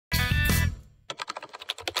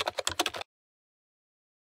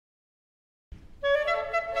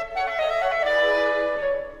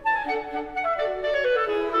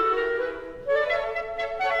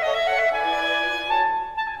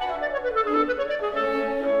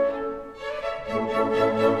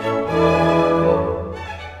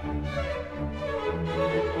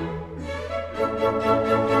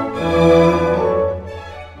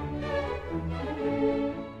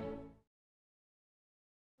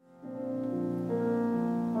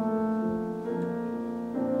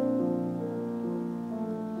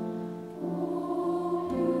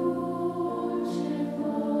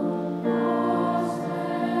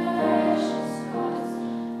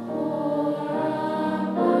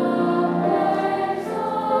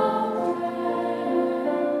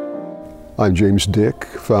I'm James Dick,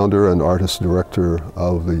 founder and artist director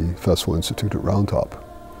of the Festival Institute at Round Top,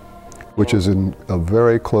 which is in a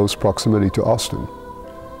very close proximity to Austin.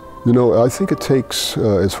 You know, I think it takes,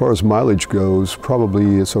 as far as mileage goes,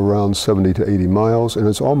 probably it's around 70 to 80 miles, and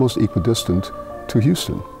it's almost equidistant to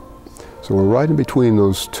Houston. So we're right in between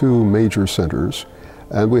those two major centers,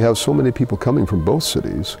 and we have so many people coming from both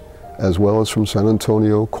cities, as well as from San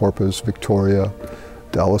Antonio, Corpus, Victoria,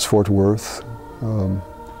 Dallas, Fort Worth.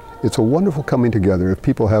 It's a wonderful coming together. If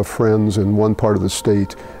people have friends in one part of the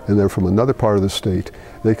state and they're from another part of the state,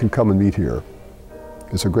 they can come and meet here.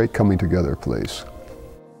 It's a great coming together place.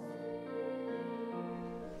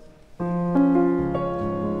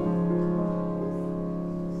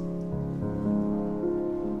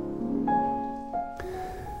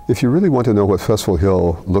 If you really want to know what Festival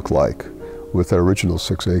Hill looked like with their original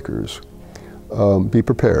 6 acres, be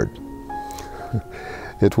prepared.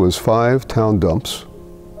 It was 5 town dumps,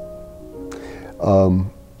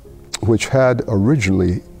 which had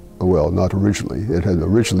originally, well, not originally, it had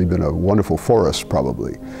originally been a wonderful forest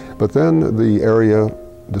probably, but then the area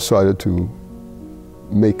decided to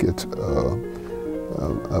make it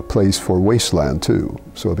a place for wasteland too,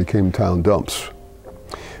 so it became town dumps.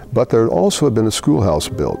 But there also had been a schoolhouse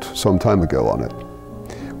built some time ago on it,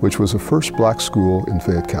 which was the first black school in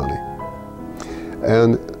Fayette County.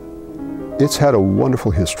 And it's had a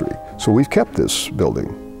wonderful history. So we've kept this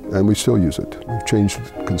building and we still use it. We've changed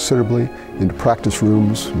it considerably into practice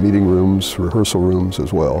rooms, meeting rooms, rehearsal rooms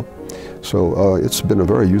as well. So it's been a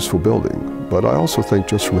very useful building. But I also think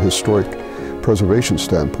just from a historic preservation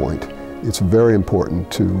standpoint, it's very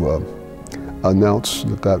important to announce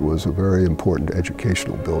that that was a very important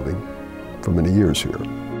educational building for many years here.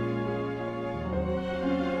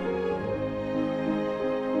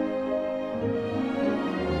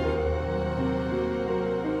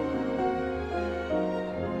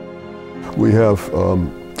 We have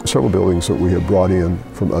several buildings that we have brought in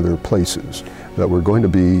from other places that were going to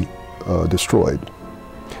be destroyed.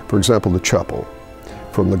 For example, the chapel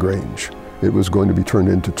from LaGrange. It was going to be turned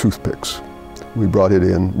into toothpicks. We brought it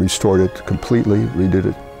in, restored it completely, redid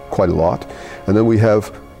it quite a lot. And then we have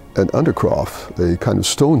an undercroft, a kind of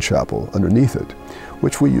stone chapel underneath it,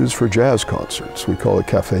 which we use for jazz concerts. We call it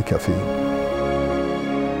Café Café.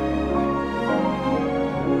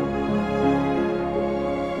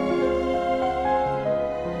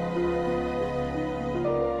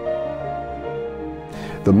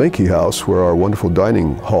 The Mankey House, where our wonderful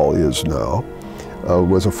dining hall is now,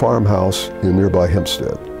 was a farmhouse in nearby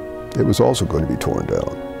Hempstead. It was also going to be torn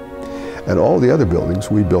down. And all the other buildings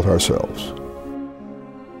we built ourselves.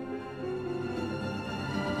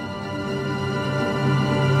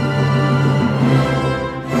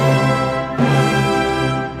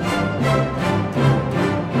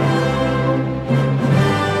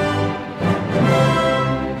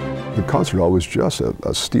 The concert hall was just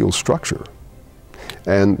a steel structure.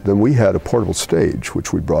 And then we had a portable stage,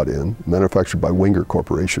 which we brought in, manufactured by Winger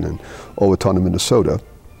Corporation in Owatonna, Minnesota.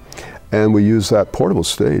 And we used that portable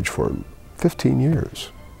stage for 15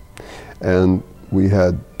 years. And we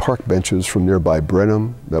had park benches from nearby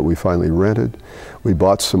Brenham that we finally rented. We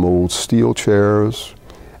bought some old steel chairs.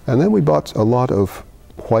 And then we bought a lot of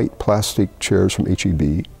white plastic chairs from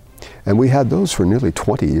H-E-B. And we had those for nearly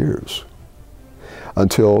 20 years.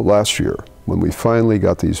 Until last year, when we finally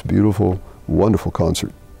got these beautiful, wonderful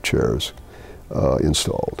concert chairs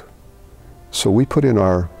installed. So we put in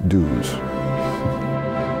our dues.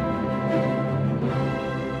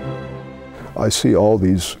 I see all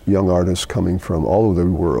these young artists coming from all over the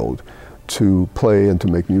world to play and to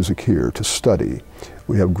make music here, to study.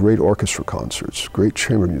 We have great orchestra concerts, great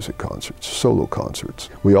chamber music concerts, solo concerts.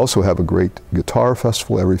 We also have a great guitar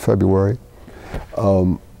festival every February.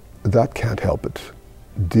 That can't help but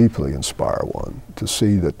deeply inspire one to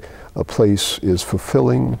see that a place is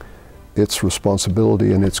fulfilling its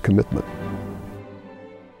responsibility and its commitment.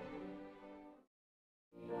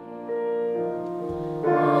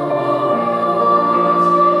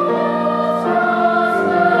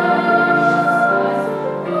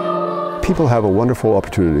 People have a wonderful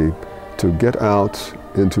opportunity to get out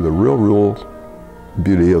into the rural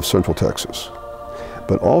beauty of Central Texas,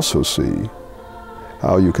 but also see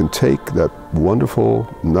how you can take that wonderful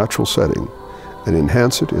natural setting and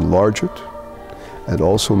enhance it, enlarge it, and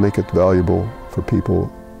also make it valuable for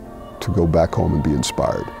people to go back home and be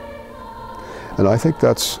inspired. And I think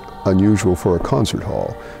that's unusual for a concert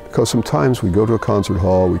hall, because sometimes we go to a concert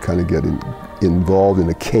hall, we kind of get involved in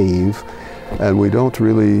a cave, and we don't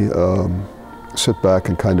really sit back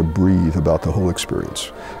and kind of breathe about the whole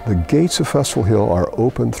experience. The gates of Festival Hill are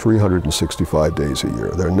open 365 days a year.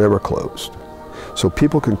 They're never closed. So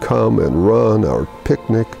people can come and run or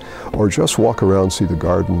picnic or just walk around, see the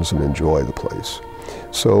gardens and enjoy the place.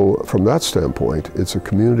 So from that standpoint, it's a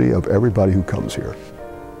community of everybody who comes here.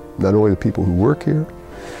 Not only the people who work here,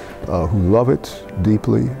 who love it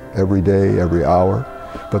deeply every day, every hour,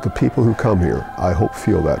 but the people who come here, I hope,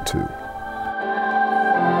 feel that too.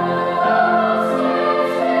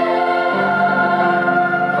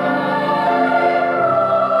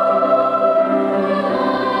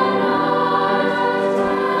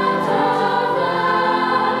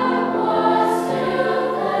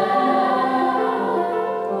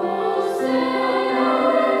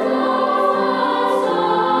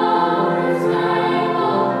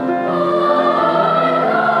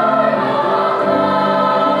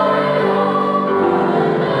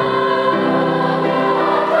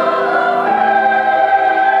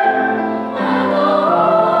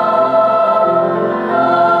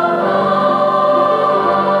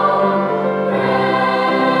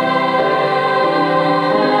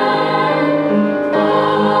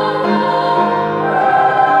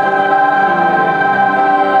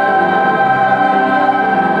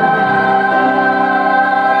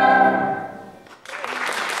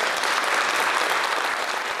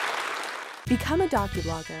 Become a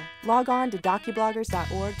Docublogger. Log on to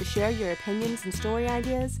Docubloggers.org to share your opinions and story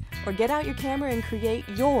ideas, or get out your camera and create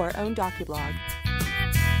your own Docublog.